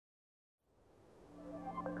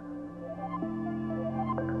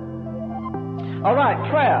All right,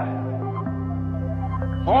 prayer.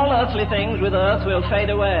 All earthly things with earth will fade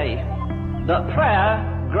away, but prayer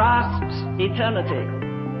grasps eternity.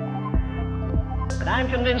 But I'm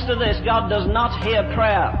convinced of this: God does not hear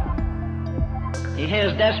prayer. He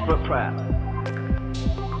hears desperate prayer.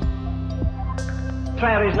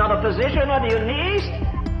 Prayer is not a position on your knees.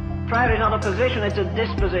 Prayer is not a position, it's a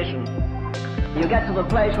disposition. You get to the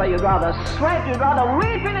place where you'd rather sweat, you'd rather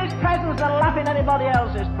weep in His presence than laugh in anybody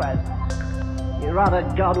else's presence. You'd rather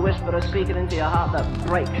God whisper a secret into your heart that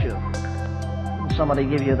breaks you than somebody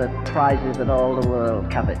give you the prizes that all the world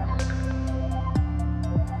covets.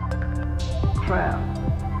 Prayer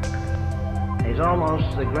is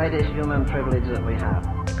almost the greatest human privilege that we have.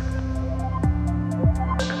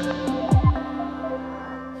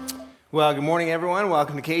 Well, good morning, everyone.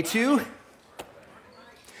 Welcome to K2.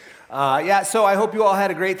 So I hope you all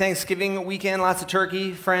had a great Thanksgiving weekend. Lots of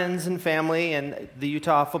turkey, friends, and family, and the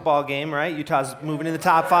Utah football game, right? Utah's moving in the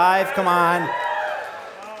top 5. Come on.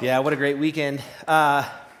 Yeah, what a great weekend. I'm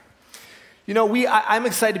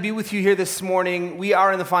excited to be with you here this morning. We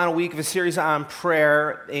are in the final week of a series on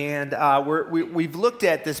prayer, and we've looked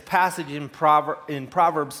at this passage in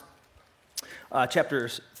Proverbs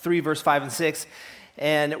chapters 3, verse 5 and 6,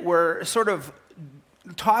 and we're sort of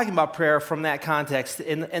talking about prayer from that context.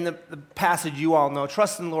 In the passage you all know,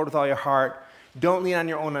 trust in the Lord with all your heart. Don't lean on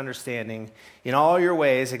your own understanding. In all your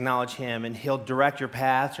ways, acknowledge Him, and He'll direct your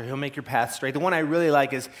paths, or He'll make your path straight. The one I really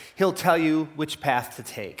like is He'll tell you which path to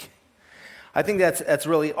take. I think that's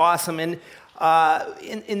really awesome. And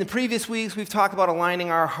in the previous weeks, we've talked about aligning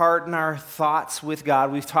our heart and our thoughts with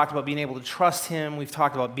God. We've talked about being able to trust Him. We've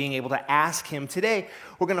talked about being able to ask Him. Today,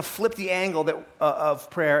 we're going to flip the angle of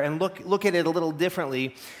prayer and look at it a little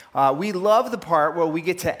differently. We love the part where we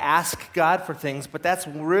get to ask God for things, but that's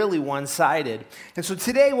really one-sided. And so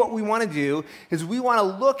today, what we want to do is we want to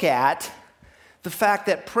look at the fact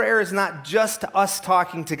that prayer is not just us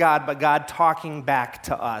talking to God, but God talking back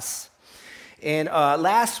to us. And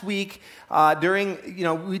last week,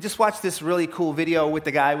 we just watched this really cool video with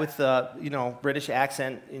the guy with the, British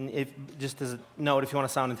accent. And just as a note, if you want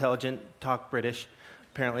to sound intelligent, talk British,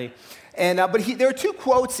 apparently. And there are 2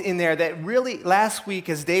 quotes in there that really, last week,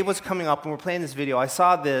 as Dave was coming up and we're playing this video, I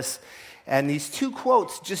saw this, and these 2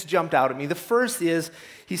 quotes just jumped out at me. The first is,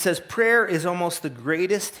 he says, prayer is almost the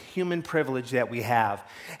greatest human privilege that we have.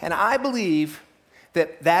 And I believe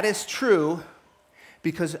that is true,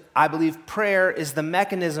 because I believe prayer is the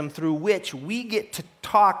mechanism through which we get to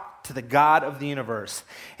talk to the God of the universe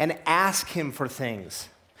and ask Him for things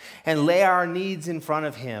and lay our needs in front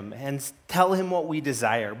of Him and tell Him what we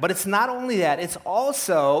desire. But it's not only that, it's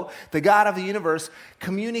also the God of the universe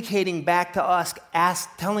communicating back to us,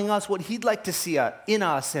 telling us what He'd like to see in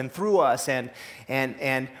us and through us and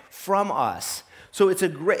from us. So it's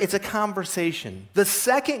a conversation. The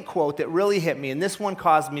second quote that really hit me, and this one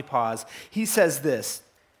caused me pause, he says this: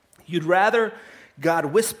 "You'd rather God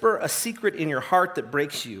whisper a secret in your heart that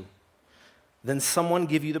breaks you than someone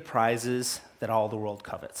give you the prizes that all the world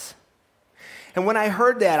covets." And when I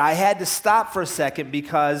heard that, I had to stop for a second,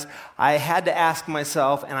 because I had to ask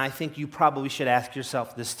myself, and I think you probably should ask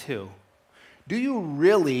yourself this too: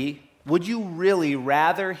 would you really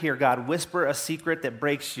rather hear God whisper a secret that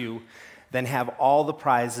breaks you than have all the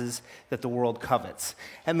prizes that the world covets?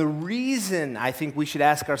 And the reason I think we should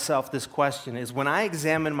ask ourselves this question is, when I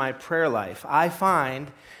examine my prayer life, I find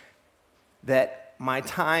that my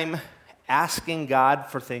time asking God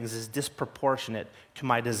for things is disproportionate to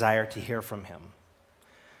my desire to hear from Him.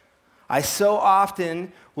 I so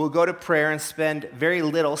often will go to prayer and spend very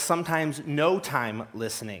little, sometimes no time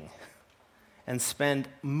listening, and spend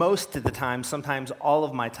most of the time, sometimes all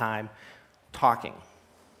of my time, talking.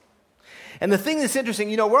 And the thing that's interesting,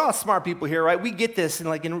 we're all smart people here, right? We get this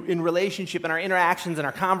in relationship, in our interactions, and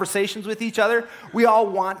our conversations with each other. We all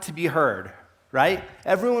want to be heard, right?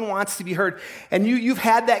 Everyone wants to be heard. And you've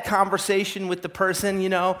had that conversation with the person,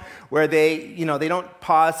 where they don't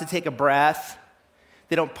pause to take a breath.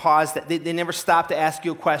 They don't pause. They never stop to ask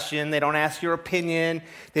you a question. They don't ask your opinion.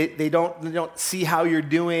 They don't see how you're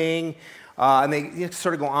doing. And they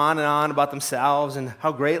sort of go on and on about themselves and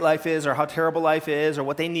how great life is, or how terrible life is, or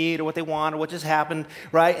what they need, or what they want, or what just happened,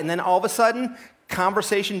 right? And then all of a sudden,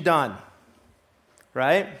 conversation done,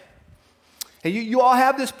 right? And you all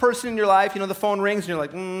have this person in your life, the phone rings, and you're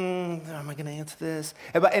like, am I going to answer this?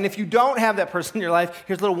 And if you don't have that person in your life,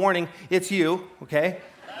 here's a little warning: it's you, okay?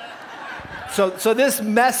 So this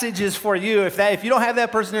message is for you. If you don't have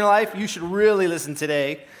that person in your life, you should really listen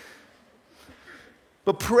today.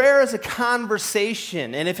 But prayer is a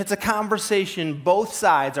conversation, and if it's a conversation, both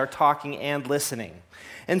sides are talking and listening.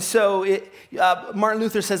 And so Martin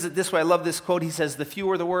Luther says it this way. I love this quote. He says, the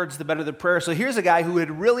fewer the words, the better the prayer. So here's a guy who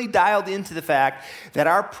had really dialed into the fact that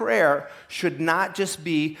our prayer should not just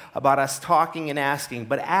be about us talking and asking,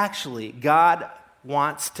 but actually God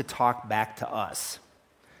wants to talk back to us.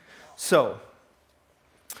 So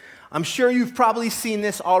I'm sure you've probably seen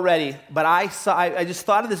this already, but I just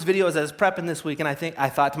thought of this video as I was prepping this week, and I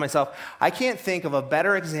thought to myself, I can't think of a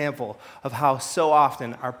better example of how so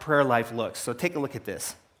often our prayer life looks. So take a look at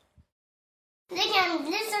this.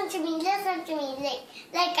 Listen to me.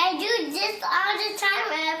 Like I do this all the time,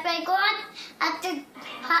 and if I go out at the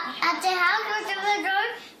house or to the door,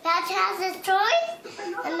 Matthew has his toys,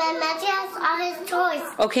 and then Matthew has all his toys.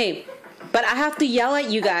 Okay. But I have to yell at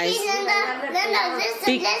you guys. Hey, Linda,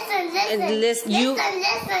 listen,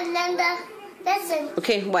 Linda, listen.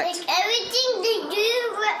 Okay, what? Like everything they do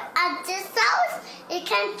at this house, you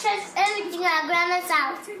can't trust everything at Grandma's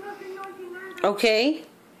house. Okay.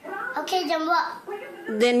 Okay, then what?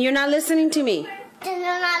 Then you're not listening to me. Then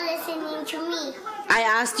you're not listening to me. I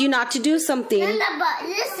asked you not to do something. Linda, but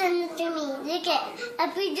listen to me. Look at,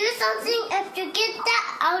 if you do something, if you get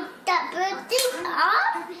that bird thing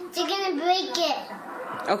off, you're gonna break it.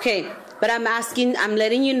 Okay, but I'm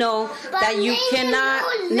letting you know that you cannot.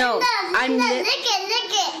 Linda, lick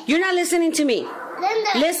it. You're not listening to me.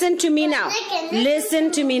 Linda, listen to me now. Listen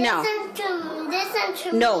to me now. Listen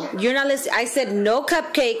to me. No, you're not listening. I said no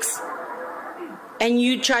cupcakes, and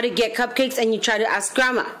you try to get cupcakes, and you try to ask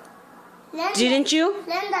Grandma. Linda, didn't you?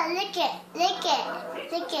 Linda, lick it.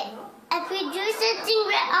 If you do something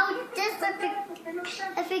right out this,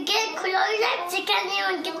 if you get close, you can't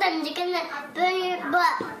even get them. You're gonna burn your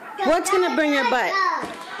butt. What's gonna burn your butt?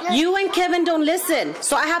 No. You and Kevin don't listen,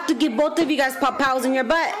 so I have to give both of you guys pop-pows in your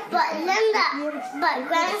butt. But Linda,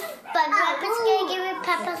 Grandpa's gonna give you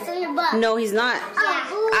pop-pows in your butt. No, he's not.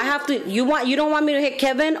 Yeah. I have to. You don't want me to hit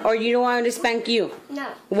Kevin, or you don't want me to spank you? No.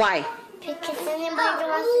 Why? Because anybody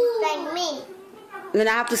wants to spank me. Then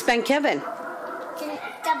I have to spank Kevin.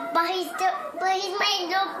 But he's my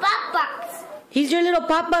little pop-pops. He's your little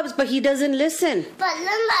pop-ups, but he doesn't listen. But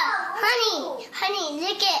Linda, honey,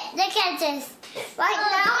 look at this. Right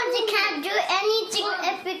now, they can't do anything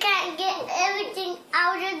if we can't get everything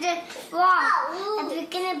out of the wall. If we're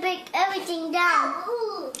gonna break everything down.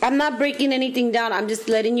 I'm not breaking anything down. I'm just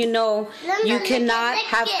letting you know you cannot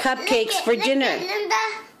have cupcakes for dinner.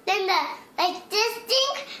 Linda, like this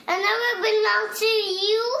thing, and never belong to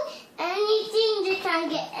you. Anything, you can't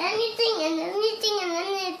get anything and anything and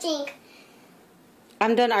anything.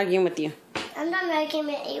 I'm done arguing with you. I'm not arguing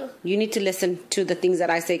with you. You need to listen to the things that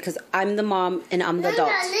I say because I'm the mom and I'm the adult.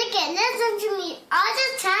 Listen to me. All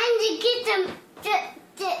the time to get them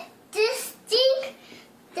this thing,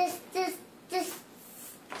 this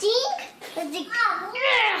thing,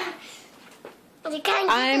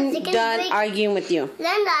 I'm done arguing with you.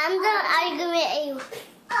 Linda, I'm done arguing with you.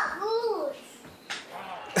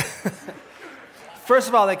 First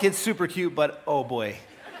of all, that kid's super cute, but oh boy.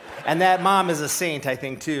 And that mom is a saint, I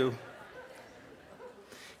think, too.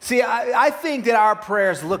 See, I think that our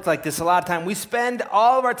prayers look like this a lot of time. We spend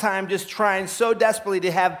all of our time just trying so desperately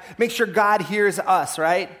to make sure God hears us,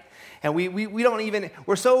 right? And we don't even,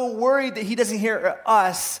 we're so worried that he doesn't hear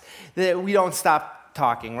us that we don't stop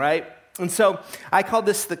talking, right? And so I call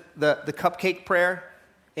this the cupcake prayer.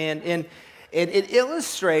 And it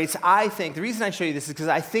illustrates, I think, the reason I show you this is because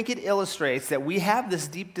I think it illustrates that we have this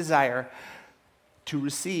deep desire to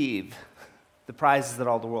receive the prizes that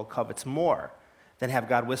all the world covets more than have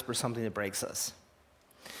God whisper something that breaks us.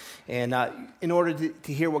 And in order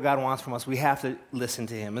to hear what God wants from us, we have to listen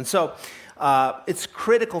to him. And so it's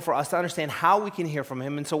critical for us to understand how we can hear from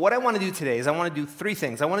him. And so what I want to do today is I want to do three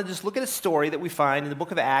things. I want to just look at a story that we find in the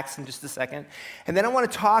book of Acts in just a second. And then I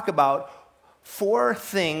want to talk about 4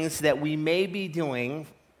 things that we may be doing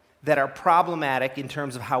that are problematic in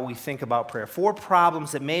terms of how we think about prayer. 4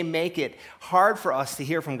 problems that may make it hard for us to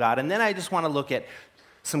hear from God. And then I just want to look at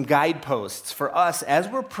some guideposts for us as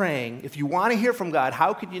we're praying. If you want to hear from God,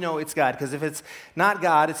 how could you know it's God? Because if it's not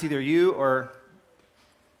God, it's either you or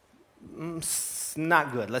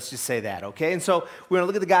not good. Let's just say that, okay? And so we're going to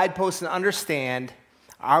look at the guideposts and understand,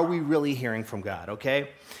 are we really hearing from God, okay?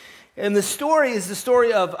 And the story is the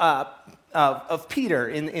story of Peter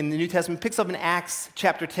in the New Testament. It picks up in Acts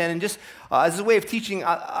chapter 10. And just as a way of teaching,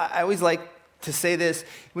 I always like to say this.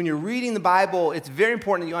 When you're reading the Bible, it's very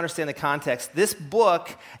important that you understand the context. This book,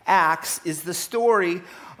 Acts, is the story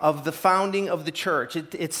of the founding of the church.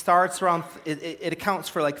 It starts around, it accounts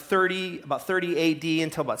for like about 30 AD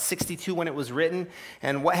until about 62 when it was written.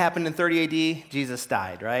 And what happened in 30 AD? Jesus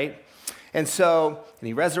died, right? And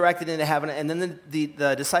he resurrected into heaven, and then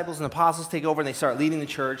the disciples and apostles take over and they start leading the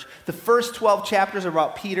church. The first 12 chapters are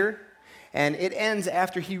about Peter, and it ends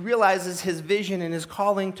after he realizes his vision and his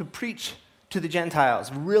calling to preach to the Gentiles.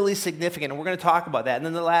 Really significant, and we're going to talk about that. And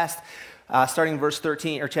then the last, starting in verse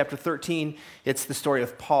 13, or chapter 13, it's the story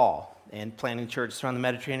of Paul and planting churches around the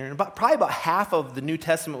Mediterranean. Probably about half of the New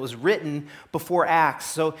Testament was written before Acts.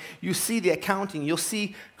 So you see the accounting. You'll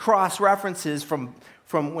see cross-references from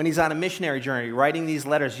when he's on a missionary journey, writing these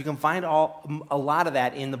letters. You can find a lot of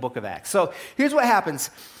that in the book of Acts. So here's what happens.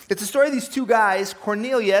 It's the story of these two guys,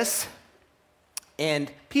 Cornelius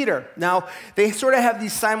and Peter. Now, they sort of have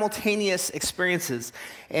these simultaneous experiences.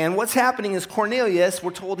 And what's happening is Cornelius,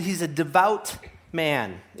 we're told he's a devout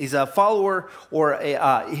man. He's a follower, or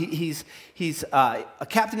he's a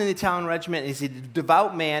captain in the Italian regiment. He's a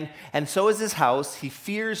devout man, and so is his house. He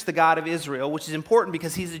fears the God of Israel, which is important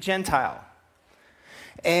because he's a Gentile.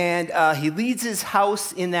 And he leads his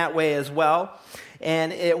house in that way as well.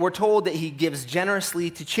 And we're told that he gives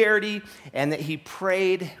generously to charity and that he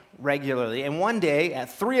prayed regularly. And one day,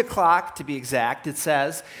 at 3 o'clock to be exact, it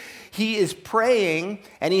says, he is praying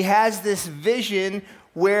and he has this vision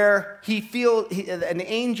where an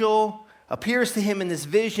angel appears to him in this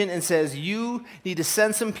vision and says, you need to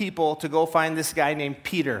send some people to go find this guy named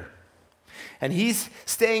Peter. And he's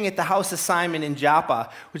staying at the house of Simon in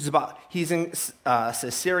Joppa, he's in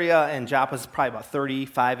Caesarea, and Joppa's probably about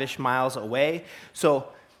 35-ish miles away.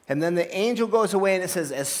 And then the angel goes away, and it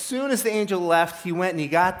says, as soon as the angel left, he went and he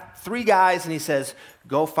got 3 guys, and he says,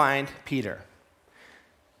 go find Peter.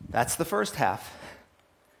 That's the first half.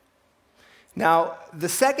 Now, the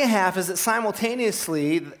second half is that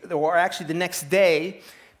simultaneously, or actually the next day,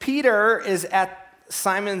 Peter is at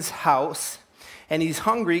Simon's house, and he's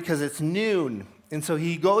hungry because it's noon. And so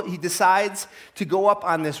he decides to go up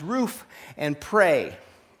on this roof and pray,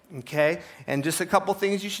 okay? And just a couple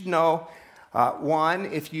things you should know. One,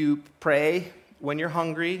 if you pray when you're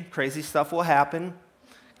hungry, crazy stuff will happen,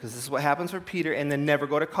 because this is what happens for Peter. And then never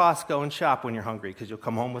go to Costco and shop when you're hungry, because you'll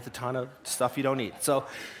come home with a ton of stuff you don't eat. So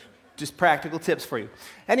just practical tips for you.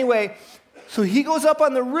 Anyway, so he goes up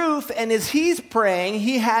on the roof, and as he's praying,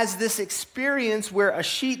 he has this experience where a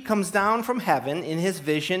sheet comes down from heaven in his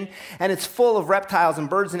vision, and it's full of reptiles and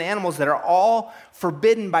birds and animals that are all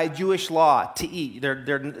forbidden by Jewish law to eat.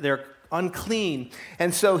 They're unclean.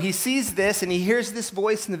 And so he sees this, and he hears this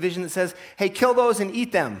voice in the vision that says, hey, kill those and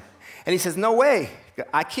eat them. And he says, no way,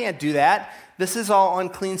 I can't do that. This is all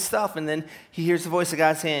unclean stuff. And then he hears the voice of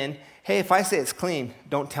God saying, hey, if I say it's clean,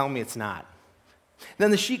 don't tell me it's not.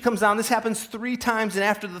 Then the sheet comes down. This happens 3 times, and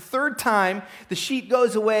after the 3rd time, the sheet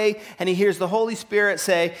goes away, and he hears the Holy Spirit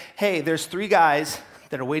say, hey, there's 3 guys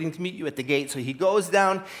that are waiting to meet you at the gate. So he goes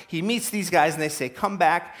down, he meets these guys, and they say, come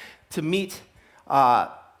back to meet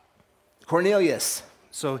Cornelius.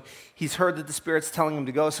 So he's heard that the Spirit's telling him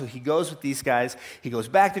to go, so he goes with these guys. He goes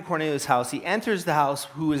back to Cornelius' house. He enters the house,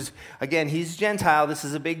 who is, again, he's Gentile. This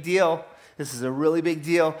is a big deal. This is a really big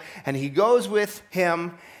deal. And he goes with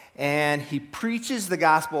him, and he preaches the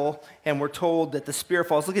gospel, and we're told that the Spirit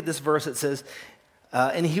falls. Look at this verse. It says,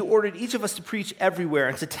 and he ordered each of us to preach everywhere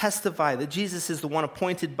and to testify that Jesus is the one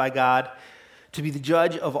appointed by God to be the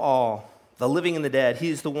judge of all, the living and the dead. He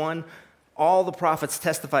is the one all the prophets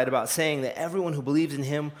testified about, saying that everyone who believes in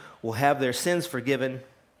him will have their sins forgiven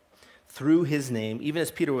through his name. Even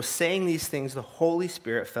as Peter was saying these things, the Holy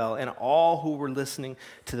Spirit fell, and all who were listening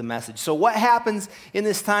to the message. So what happens in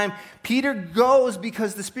this time? Peter goes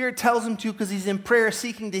because the Spirit tells him to, because he's in prayer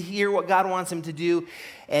seeking to hear what God wants him to do.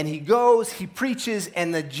 And he goes, he preaches,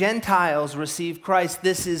 and the Gentiles receive Christ.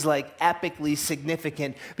 This is like epically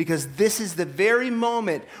significant, because this is the very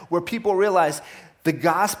moment where people realize the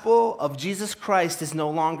gospel of Jesus Christ is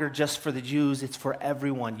no longer just for the Jews, it's for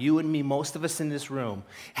everyone. You and me, most of us in this room,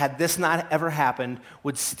 had this not ever happened,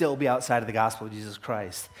 would still be outside of the gospel of Jesus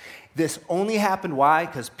Christ. This only happened, why?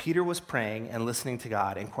 Because Peter was praying and listening to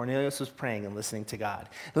God, and Cornelius was praying and listening to God.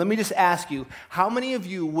 Let me just ask you, how many of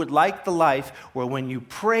you would like the life where when you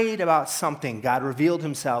prayed about something, God revealed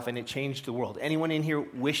himself and it changed the world? Anyone in here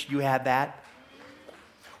wish you had that?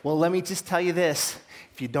 Well, let me just tell you this.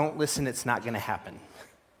 If you don't listen, it's not going to happen.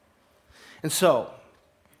 And so,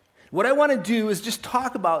 what I want to do is just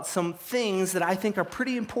talk about some things that I think are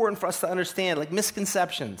pretty important for us to understand, like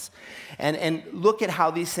misconceptions, and look at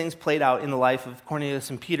how these things played out in the life of Cornelius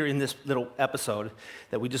and Peter in this little episode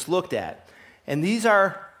that we just looked at. And these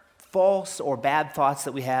are false or bad thoughts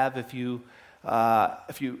that we have. If you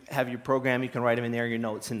have your program, you can write them in there, your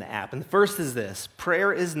notes in the app. And the first is this: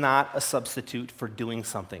 prayer is not a substitute for doing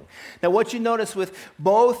something. Now, what you notice with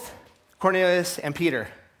both Cornelius and Peter,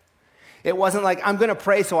 it wasn't like, I'm going to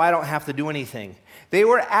pray so I don't have to do anything. They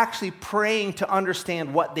were actually praying to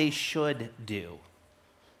understand what they should do,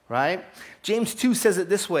 right? James 2 says it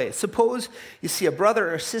this way: suppose you see a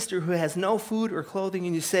brother or sister who has no food or clothing,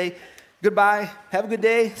 and you say, goodbye, have a good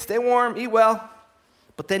day, stay warm, eat well.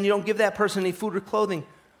 But then you don't give that person any food or clothing.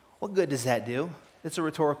 What good does that do? It's a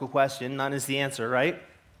rhetorical question. None is the answer, right?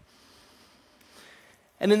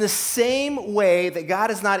 And in the same way that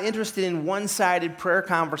God is not interested in one-sided prayer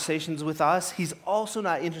conversations with us, he's also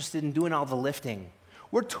not interested in doing all the lifting.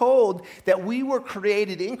 We're told that we were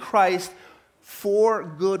created in Christ for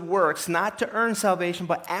good works, not to earn salvation,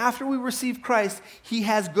 but after we receive Christ, he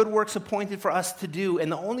has good works appointed for us to do.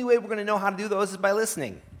 And the only way we're going to know how to do those is by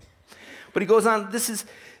listening. But he goes on, this is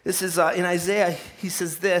in Isaiah, he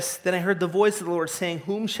says this: then I heard the voice of the Lord saying,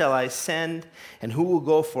 whom shall I send, and who will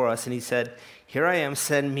go for us? And he said, here I am,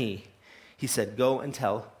 send me. He said, go and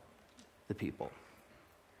tell the people.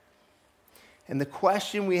 And the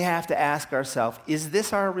question we have to ask ourselves, is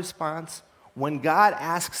this our response? When God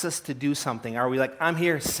asks us to do something, are we like, I'm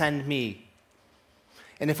here, send me?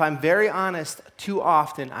 And if I'm very honest, too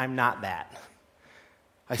often I'm not that.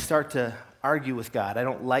 I start to argue with God. I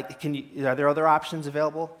don't like, are there other options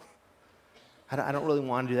available? I don't really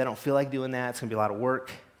want to do that. I don't feel like doing that. It's going to be a lot of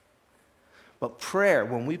work. But prayer,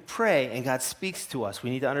 when we pray and God speaks to us, we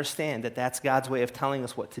need to understand that that's God's way of telling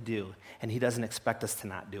us what to do, and he doesn't expect us to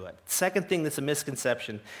not do it. Second thing that's a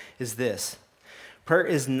misconception is this: prayer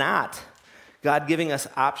is not God giving us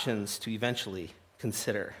options to eventually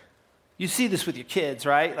consider. You see this with your kids,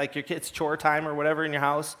 right? Like your kids' chore time or whatever in your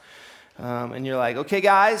house. And you're like, okay,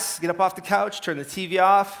 guys, get up off the couch, turn the TV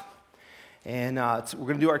off, and we're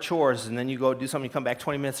going to do our chores. And then you go do something, you come back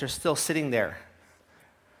 20 minutes, they're still sitting there.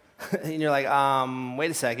 And you're like,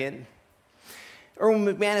 wait a second. Erwin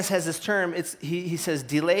McManus has this term. He says,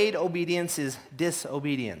 delayed obedience is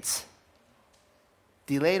disobedience.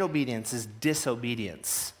 Delayed obedience is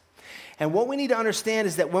disobedience. And what we need to understand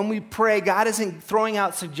is that when we pray, God isn't throwing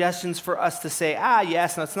out suggestions for us to say,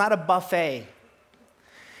 yes, no, it's not a buffet.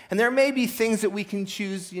 And there may be things that we can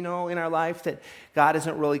choose, in our life that God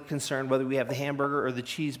isn't really concerned whether we have the hamburger or the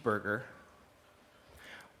cheeseburger.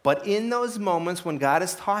 But in those moments when God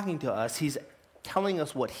is talking to us, he's telling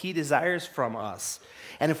us what he desires from us.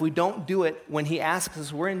 And if we don't do it when he asks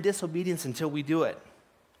us, we're in disobedience until we do it.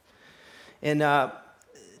 And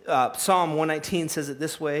Psalm 119 says it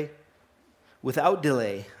this way: without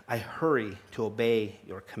delay, I hurry to obey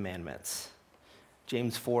your commandments.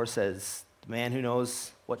 James 4 says, the man who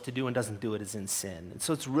knows what to do and doesn't do it is in sin. And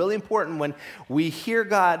so it's really important when we hear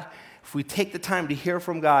God, if we take the time to hear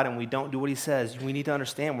from God and we don't do what he says, we need to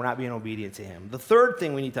understand we're not being obedient to him. The third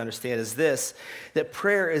thing we need to understand is this: that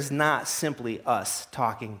prayer is not simply us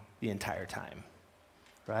talking the entire time,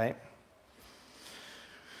 right?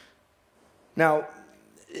 Now,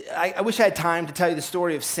 I wish I had time to tell you the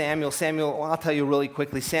story of Samuel. I'll tell you really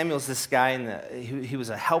quickly. Samuel's this guy, he was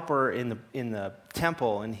a helper in the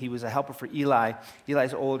temple, and he was a helper for Eli.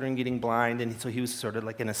 Eli's older and getting blind, and so he was sort of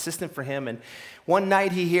like an assistant for him. And one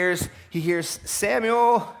night he hears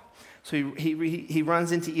Samuel. So he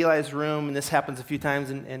runs into Eli's room, and this happens a few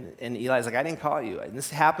times, and Eli's like, I didn't call you. And this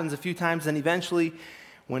happens a few times, and eventually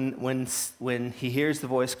when he hears the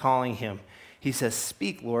voice calling him, he says,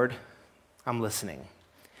 speak, Lord, I'm listening.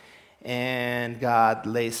 And God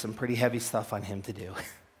lays some pretty heavy stuff on him to do.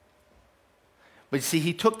 But you see,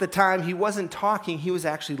 he took the time. He wasn't talking. He was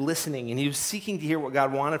actually listening, and he was seeking to hear what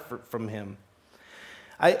God wanted from him.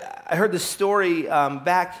 I heard this story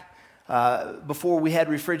back before we had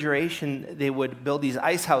refrigeration. They would build these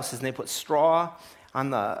ice houses, and they put straw on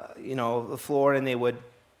the floor, and they would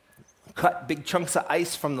cut big chunks of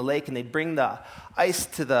ice from the lake, and they'd bring the ice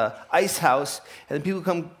to the ice house, and then people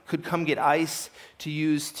could come get ice to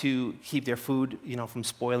use to keep their food, from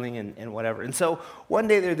spoiling and whatever. And so one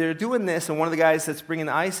day they're doing this, and one of the guys that's bringing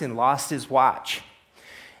the ice in lost his watch.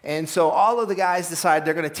 And so all of the guys decide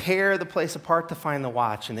they're going to tear the place apart to find the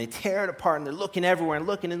watch, and they tear it apart, and they're looking everywhere and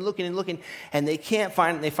looking, and they can't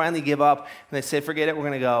find it, and they finally give up, and they say, forget it, we're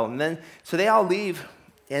going to go. And then, so they all leave,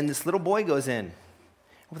 and this little boy goes in.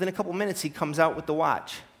 Within a couple minutes, he comes out with the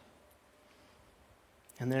watch.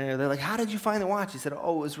 And they're like, how did you find the watch? He said, it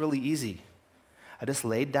was really easy. I just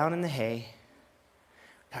laid down in the hay,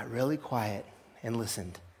 got really quiet, and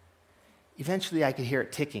listened. Eventually, I could hear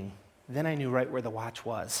it ticking. Then I knew right where the watch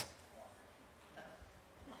was.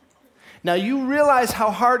 Now, you realize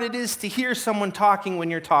how hard it is to hear someone talking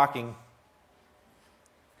when you're talking.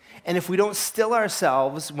 And if we don't still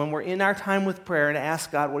ourselves when we're in our time with prayer and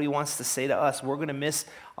ask God what he wants to say to us, we're going to miss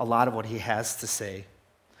a lot of what he has to say.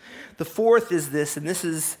 The fourth is this, and this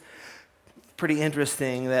is pretty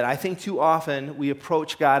interesting, that I think too often we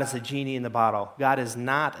approach God as a genie in the bottle. God is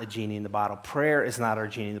not a genie in the bottle. Prayer is not our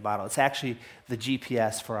genie in the bottle. It's actually the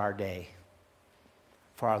GPS for our day,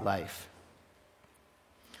 for our life.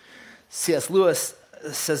 C.S. Lewis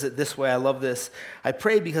says it this way. I love this. I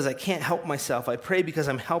pray because I can't help myself. I pray because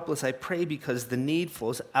I'm helpless. I pray because the need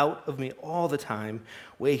flows out of me all the time,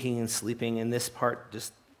 waking and sleeping. And this part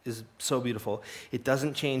just is so beautiful. It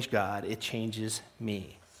doesn't change God. It changes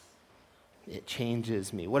me. It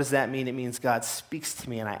changes me. What does that mean? It means God speaks to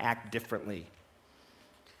me and I act differently.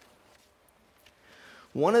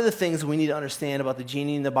 One of the things we need to understand about the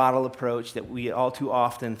genie in the bottle approach that we all too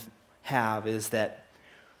often have is that,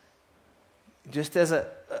 just as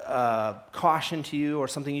a caution to you or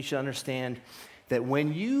something you should understand, that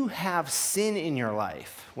when you have sin in your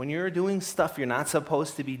life, when you're doing stuff you're not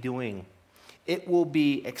supposed to be doing, it will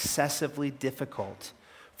be excessively difficult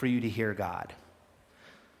for you to hear God.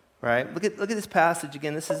 Right? Look at this passage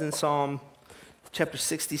again. This is in Psalm chapter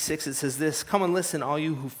 66. It says this, "Come and listen, all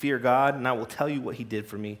you who fear God, and I will tell you what he did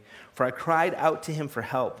for me. For I cried out to him for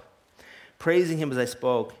help, praising him as I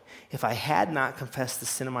spoke. If I had not confessed the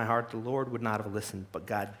sin of my heart, the Lord would not have listened. But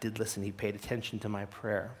God did listen. He paid attention to my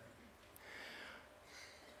prayer."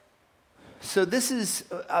 So this is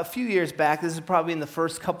a few years back. This is probably in the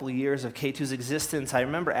first couple of years of K2's existence. I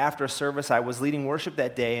remember after a service, I was leading worship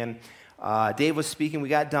that day, and Dave was speaking. We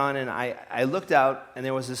got done, and I looked out, and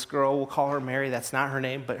there was this girl. We'll call her Mary. That's not her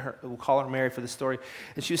name, but we'll call her Mary for the story.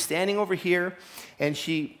 And she was standing over here, and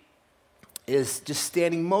she is just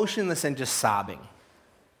standing motionless and just sobbing.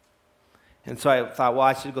 And so I thought, well,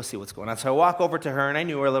 I should go see what's going on. So I walk over to her, and I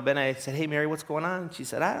knew her a little bit, and I said, "Hey, Mary, what's going on?" And she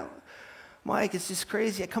said, "Mike, it's just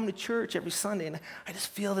crazy. I come to church every Sunday, and I just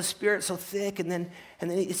feel the Spirit so thick, and then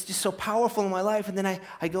it's just so powerful in my life. And then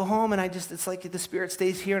I go home, and it's like the Spirit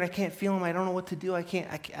stays here, and I can't feel him. I don't know what to do.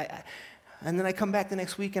 And then I come back the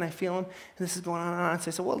next week, and I feel him, and this is going on and on." So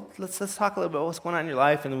I said, "Well, let's talk a little bit about what's going on in your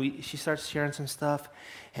life." And she starts sharing some stuff,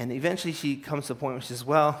 and eventually she comes to the point where she says,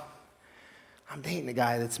 "Well, I'm dating a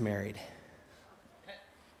guy that's married."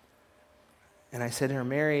 And I said to her,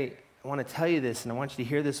 "Mary, I want to tell you this, and I want you to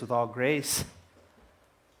hear this with all grace.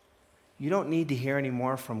 You don't need to hear any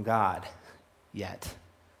more from God yet.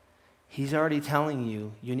 He's already telling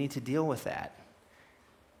you need to deal with that.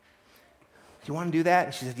 Do you want to do that?"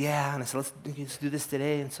 And she said, "Yeah." And I said, let's do this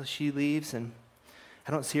today." And so she leaves, and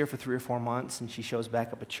I don't see her for 3 or 4 months, and she shows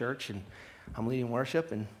back up at church, and I'm leading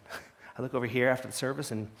worship, and I look over here after the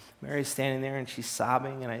service, and Mary's standing there, and she's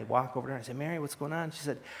sobbing, and I walk over to her, and I say, "Mary, what's going on?" She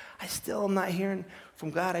said, "I still am not hearing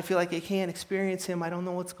from God. I feel like I can't experience him. I don't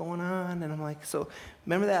know what's going on." And I'm like, "So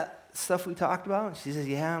remember that stuff we talked about?" And she says,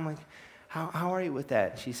 "Yeah." I'm like, how are you with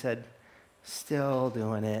that?" And she said, "Still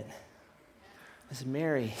doing it." I said,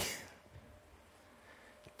 "Mary,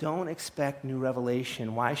 don't expect new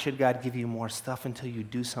revelation. Why should God give you more stuff until you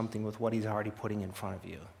do something with what he's already putting in front of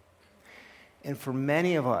you?" And for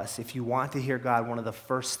many of us, if you want to hear God, one of the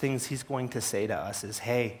first things he's going to say to us is,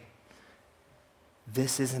 "Hey,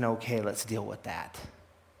 this isn't okay. Let's deal with that."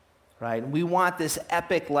 Right? We want this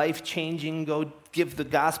epic, life-changing, go give the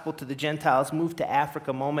gospel to the Gentiles, move to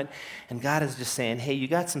Africa moment. And God is just saying, "Hey, you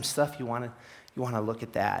got some stuff you want to look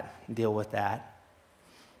at that and deal with that."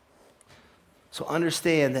 So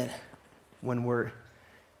understand that when we're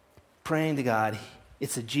praying to God,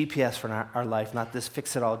 it's a GPS for our life, not this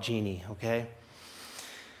fix-it-all genie, okay?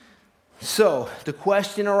 So the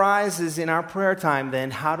question arises in our prayer time then,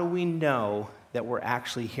 how do we know that we're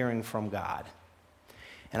actually hearing from God?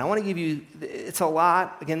 And I want to give you, it's a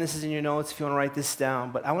lot. Again, this is in your notes if you want to write this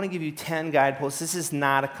down. But I want to give you 10 guideposts. This is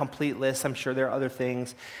not a complete list. I'm sure there are other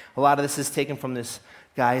things. A lot of this is taken from this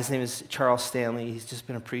guy. His name is Charles Stanley. He's just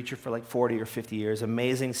been a preacher for like 40 or 50 years.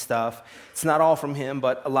 Amazing stuff. It's not all from him,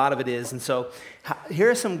 but a lot of it is. And so here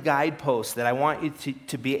are some guideposts that I want you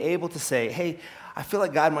to be able to say, "Hey, I feel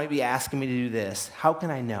like God might be asking me to do this. How can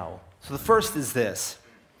I know?" So the first is this.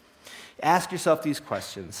 Ask yourself these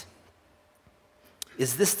questions.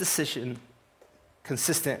 Is this decision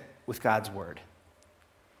consistent with God's word?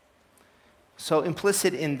 So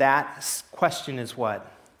implicit in that question is what?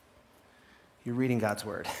 You're reading God's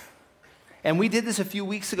word. And we did this a few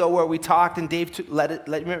weeks ago where we talked, and Dave you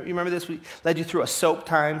remember this? We led you through a SOAP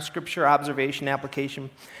time, scripture, observation, application,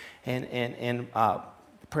 and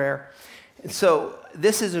prayer. And so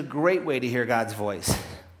this is a great way to hear God's voice.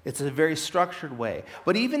 It's a very structured way.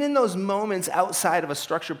 But even in those moments outside of a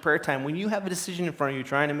structured prayer time, when you have a decision in front of you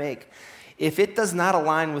trying to make, if it does not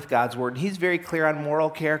align with God's word, and he's very clear on moral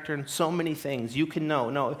character and so many things, you can know,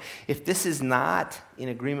 no, if this is not in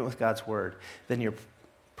agreement with God's word, then you're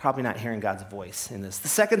probably not hearing God's voice in this. The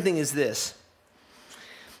second thing is this.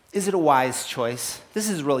 Is it a wise choice? This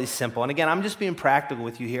is really simple. And again, I'm just being practical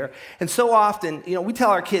with you here. And so often, we tell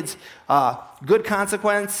our kids, good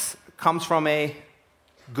consequence comes from a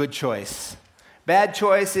good choice. Bad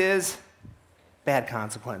choice is bad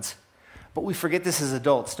consequence. But we forget this as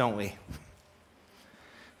adults, don't we?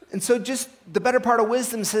 And so just the better part of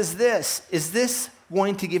wisdom says this, is this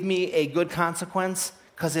going to give me a good consequence?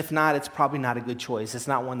 Because if not, it's probably not a good choice. It's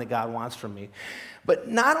not one that God wants from me. But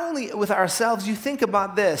not only with ourselves, you think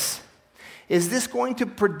about this. Is this going to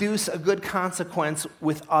produce a good consequence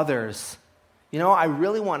with others? I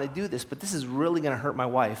really want to do this, but this is really going to hurt my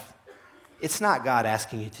wife. It's not God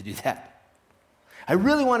asking you to do that. I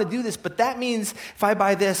really want to do this, but that means if I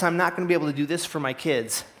buy this, I'm not going to be able to do this for my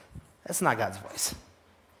kids. That's not God's voice.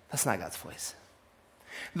 That's not God's voice.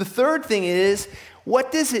 The third thing is,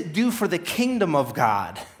 what does it do for the kingdom of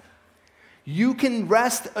God? You can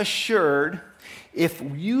rest assured if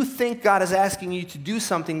you think God is asking you to do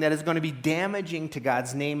something that is going to be damaging to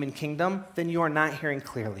God's name and kingdom, then you are not hearing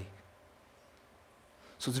clearly.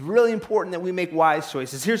 So it's really important that we make wise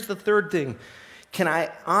choices. Here's the third thing. Can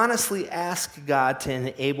I honestly ask God to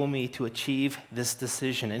enable me to achieve this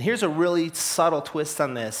decision? And here's a really subtle twist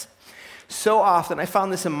on this. So often, I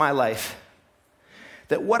found this in my life,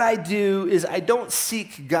 that what I do is I don't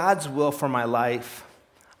seek God's will for my life.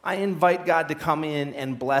 I invite God to come in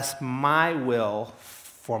and bless my will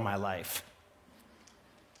for my life.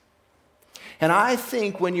 And I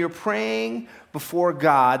think when you're praying before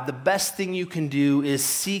God, the best thing you can do is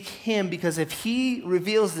seek Him, because if He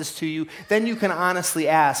reveals this to you, then you can honestly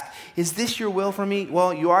ask, is this your will for me?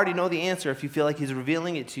 Well, you already know the answer if you feel like He's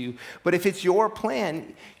revealing it to you. But if it's your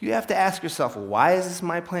plan, you have to ask yourself, why is this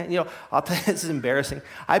my plan? I'll tell you, this is embarrassing.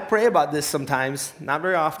 I pray about this sometimes, not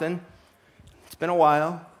very often. It's been a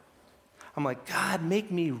while. I'm like, God,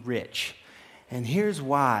 make me rich. And here's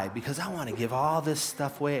why, because I want to give all this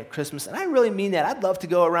stuff away at Christmas. And I really mean that. I'd love to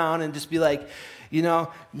go around and just be like,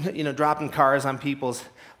 dropping cars on people's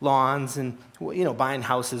lawns and, buying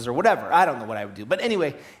houses or whatever. I don't know what I would do. But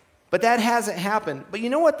anyway, that hasn't happened. But you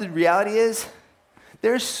know what the reality is?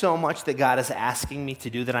 There's so much that God is asking me to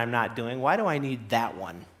do that I'm not doing. Why do I need that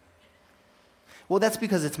one? Well, that's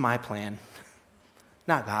because it's my plan,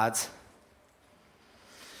 not God's.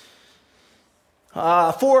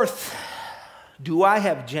 Fourth, do I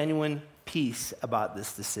have genuine peace about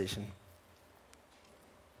this decision?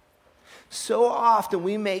 So often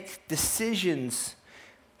we make decisions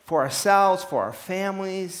for ourselves, for our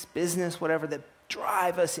families, business, whatever, that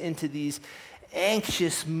drive us into these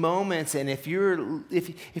anxious moments. And if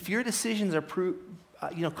your decisions are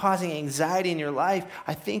causing anxiety in your life,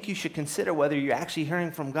 I think you should consider whether you're actually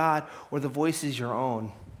hearing from God or the voice is your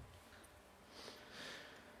own.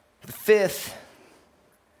 The fifth,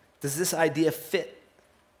 does this idea fit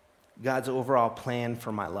God's overall plan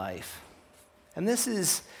for my life? And this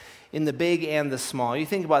is in the big and the small. You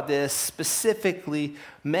think about this specifically,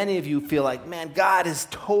 many of you feel like, man, God is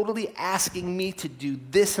totally asking me to do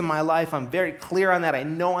this in my life. I'm very clear on that. I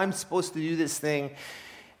know I'm supposed to do this thing.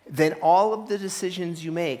 Then all of the decisions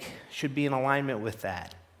you make should be in alignment with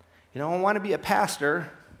that. I want to be a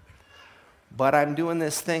pastor, but I'm doing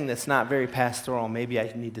this thing that's not very pastoral. Maybe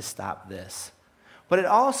I need to stop this. But it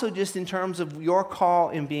also just in terms of your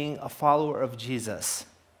call in being a follower of Jesus.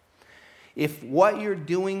 If what you're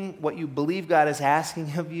doing, what you believe God is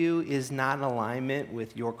asking of you is not in alignment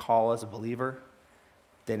with your call as a believer,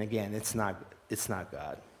 then again, it's not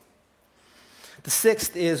God. The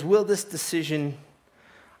sixth is, will this decision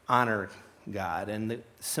honor God? And the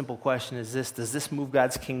simple question is this: does this move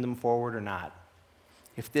God's kingdom forward or not?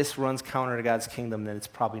 If this runs counter to God's kingdom, then it's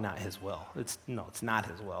probably not His will. It's not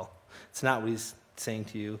His will. It's not what He's saying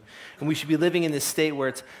to you. And we should be living in this state where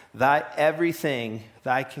it's thy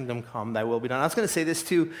kingdom come, thy will be done. I was going to say this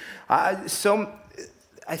too. I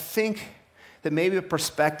think that maybe a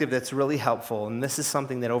perspective that's really helpful, and this is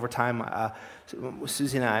something that over time,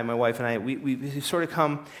 Susie and I, my wife and I, we sort of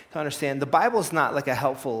come to understand. The Bible is not like a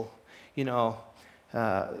helpful, little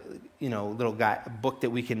book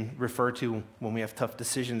that we can refer to when we have tough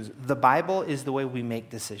decisions. The Bible is the way we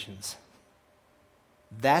make decisions.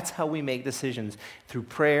 That's how we make decisions, through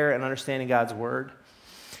prayer and understanding God's word.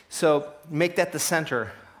 So make that the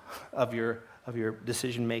center of your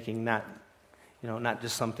decision making, not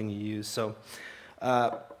just something you use. So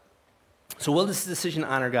So will this decision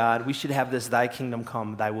honor God? We should have this thy kingdom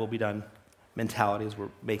come, thy will be done mentality as we're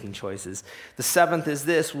making choices. The seventh is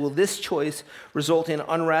this: will this choice result in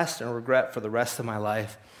unrest and regret for the rest of my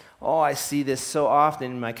life? Oh, I see this so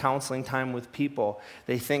often in my counseling time with people.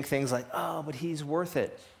 They think things like, oh, but he's worth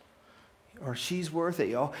it. Or she's worth it.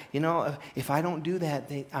 You know, if I don't do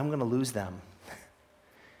that, I'm going to lose them.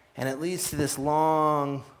 And it leads to this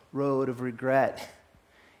long road of regret.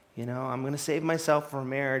 You know, I'm going to save myself for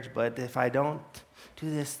marriage, but if I don't do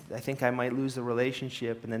this, I think I might lose the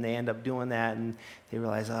relationship. And then they end up doing that, and they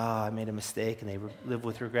realize, oh, I made a mistake, and they live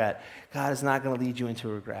with regret. God is not going to lead you into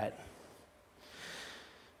regret.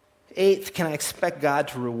 Eighth, can I expect God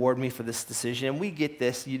to reward me for this decision? And we get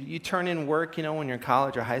this. You turn in work, you know, when you're in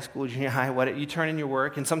college or high school, junior high, whatever, you turn in your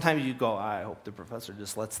work, and sometimes you go, I hope the professor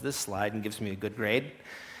just lets this slide and gives me a good grade.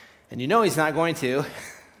 And you know he's not going to.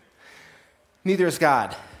 Neither is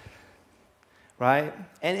God. Right?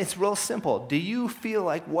 And it's real simple. Do you feel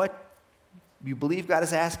like what you believe God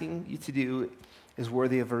is asking you to do is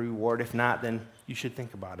worthy of a reward? If not, then you should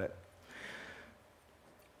think about it.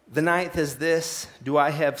 The ninth is this: do I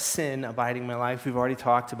have sin abiding in my life? We've already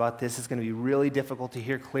talked about this. It's going to be really difficult to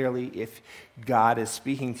hear clearly if God is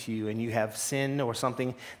speaking to you and you have sin or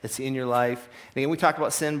something that's in your life. And again, we talked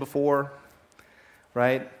about sin before,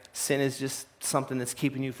 right? Sin is just something that's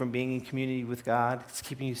keeping you from being in community with God. It's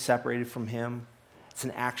keeping you separated from Him. It's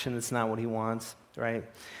an action that's not what He wants, right?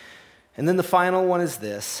 And then the final one is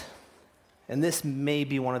this, and this may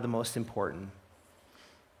be one of the most important.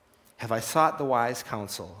 Have I sought the wise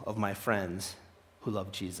counsel of my friends who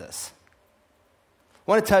love Jesus?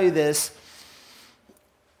 I want to tell you this.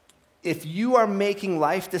 If you are making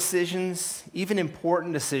life decisions, even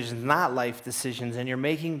important decisions, not life decisions, and you're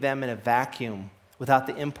making them in a vacuum without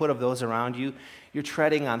the input of those around you, you're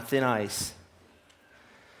treading on thin ice.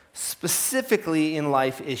 Specifically in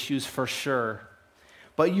life issues, for sure.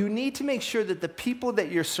 But you need to make sure that the people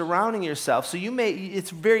that you're surrounding yourself, so it's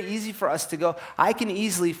very easy for us to go, I can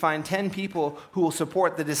easily find 10 people who will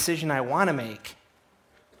support the decision I want to make.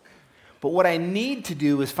 But what I need to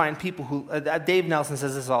do is find people who, Dave Nelson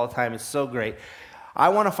says this all the time, it's so great. I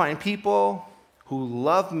want to find people who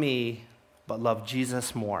love me but love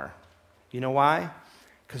Jesus more. You know why?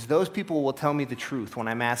 Because those people will tell me the truth when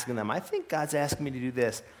I'm asking them, I think God's asking me to do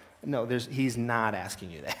this. No, He's not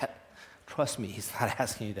asking you that. Trust me, He's not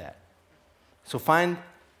asking you that. So find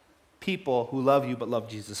people who love you but love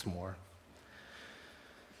Jesus more.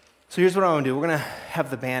 So here's what I want to do. We're going to have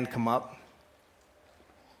the band come up.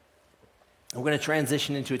 We're going to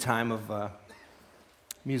transition into a time of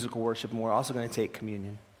musical worship, and we're also going to take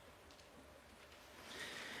communion.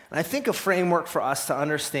 And I think a framework for us to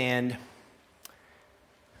understand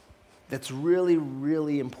that's really,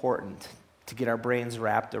 really important to get our brains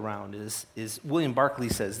wrapped around is William Barclay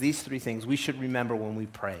says these three things we should remember when we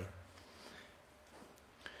pray.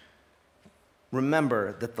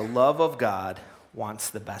 Remember that the love of God wants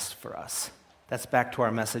the best for us. That's back to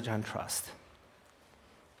our message on trust.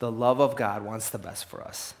 The love of God wants the best for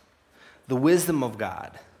us. The wisdom of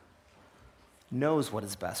God knows what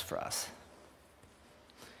is best for us.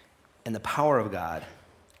 And the power of God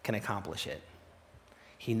can accomplish it.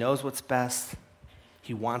 He knows what's best,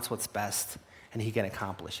 He wants what's best, and He can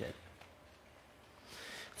accomplish it.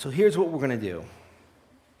 So here's what we're going to do.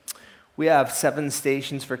 We have 7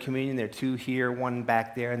 stations for communion. There are 2 here, 1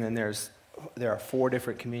 back there, and then there are 4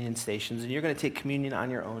 different communion stations, and you're going to take communion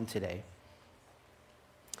on your own today.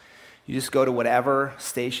 You just go to whatever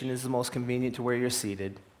station is the most convenient to where you're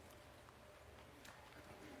seated.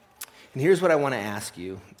 And here's what I want to ask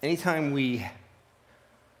you. Anytime we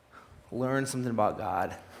learn something about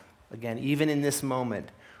God, again, even in this moment,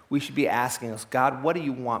 we should be asking us, God, what do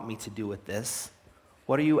you want me to do with this?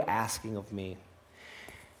 What are you asking of me?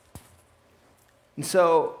 And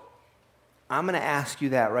so I'm going to ask you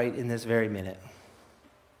that right in this very minute.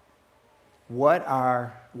 What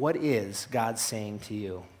is God saying to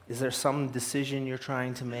you? Is there some decision you're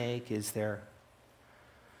trying to make? Is there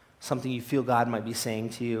something you feel God might be saying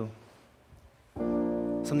to you?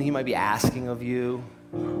 Something He might be asking of you?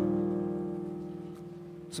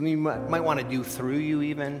 Something you might want to do through you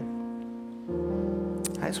even?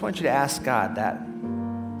 I just want you to ask God that.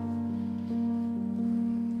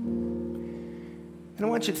 And I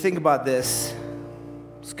want you to think about this.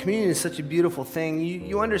 Communion is such a beautiful thing.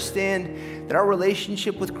 You understand that our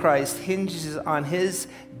relationship with Christ hinges on His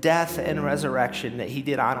death and resurrection that He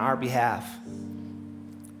did on our behalf.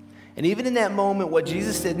 And even in that moment, what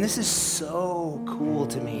Jesus did, and this is so cool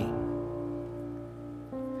to me,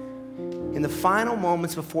 in the final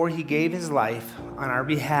moments before He gave His life on our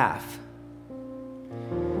behalf,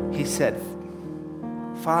 He said,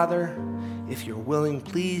 Father, if you're willing,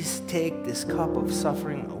 please take this cup of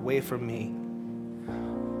suffering away from me.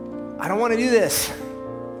 I don't want to do this.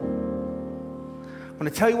 I'm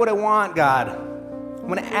going to tell you what I want, God. I'm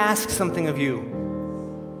going to ask something of you.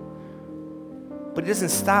 But it doesn't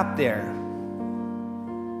stop there.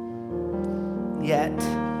 Yet,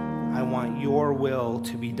 I want your will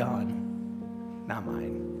to be done, not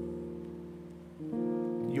mine.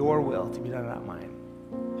 Your will to be done, not mine.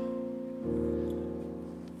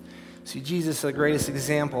 See, Jesus, the greatest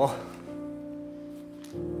example,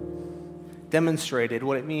 demonstrated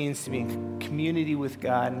what it means to be in community with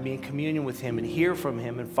God and be in communion with Him and hear from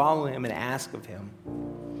Him and follow Him and ask of Him.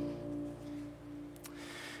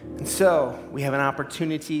 And so, we have an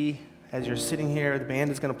opportunity as you're sitting here. The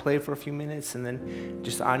band is going to play for a few minutes, and then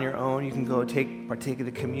just on your own, you can go partake of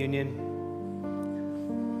the communion.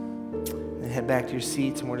 And head back to your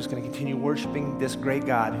seats, and we're just going to continue worshiping this great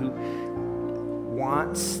God who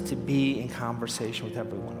wants to be in conversation with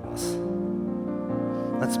every one of us.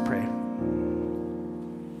 Let's pray.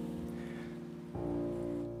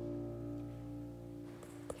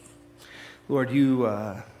 Lord, you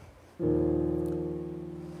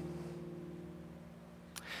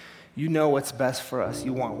know what's best for us.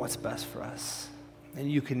 You want what's best for us.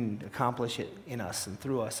 And you can accomplish it in us and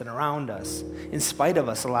through us and around us, in spite of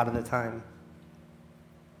us a lot of the time.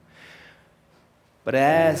 But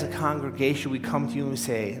as a congregation, we come to you and we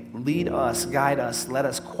say, lead us, guide us, let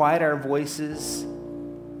us quiet our voices,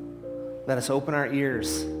 let us open our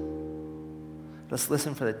ears. Let's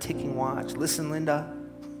listen for the ticking watch. Listen, Linda.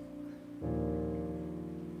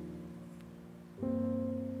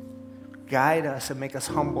 Guide us and make us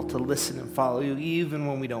humble to listen and follow you even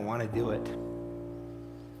when we don't want to do it.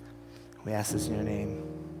 We ask this in your name.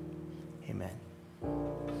 Amen.